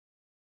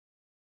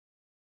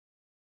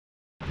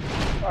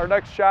our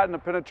next shot in the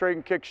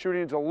penetrating kick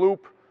shooting is a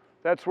loop.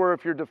 That's where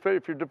if your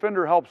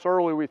defender helps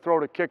early, we throw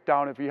the kick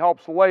down. If he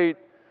helps late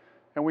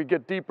and we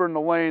get deeper in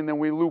the lane, then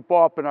we loop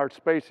up, and our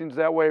spacing's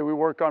that way. We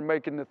work on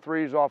making the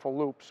threes off a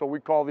loop, so we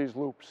call these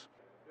loops.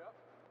 Yep.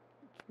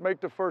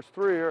 Make the first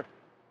three here.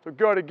 So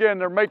good, again,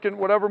 they're making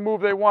whatever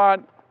move they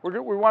want. We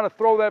want to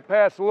throw that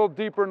pass a little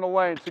deeper in the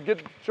lane. So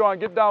Sean,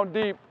 get down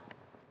deep.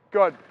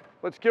 Good.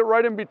 Let's get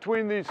right in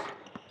between these.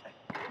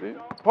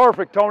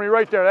 Perfect, Tony,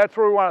 right there. That's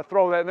where we want to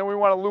throw that. And then we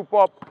want to loop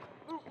up.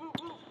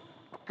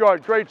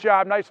 Good, great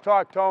job. Nice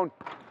talk, Tone.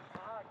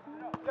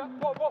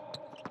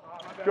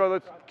 Good,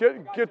 let's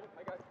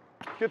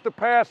get the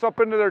pass up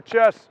into their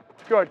chest.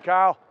 Good,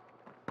 Kyle.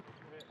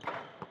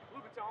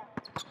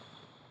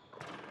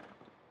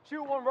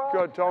 Shoot one, Rod.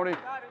 Good, Tony.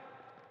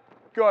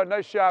 Good,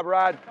 nice job,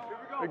 Rod.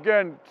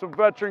 Again, some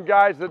veteran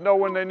guys that know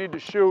when they need to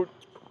shoot.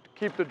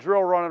 Keep the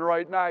drill running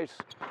right. Nice.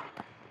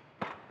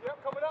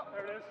 Yep, coming up.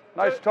 There it is.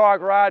 Nice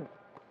talk, Rod.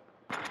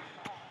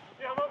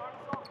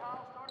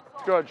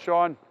 Good,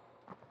 Sean.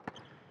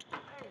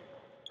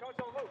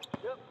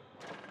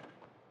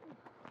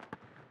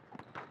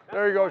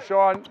 There you go,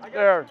 Sean.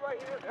 There.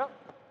 Right here. Yep.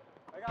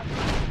 I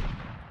got you.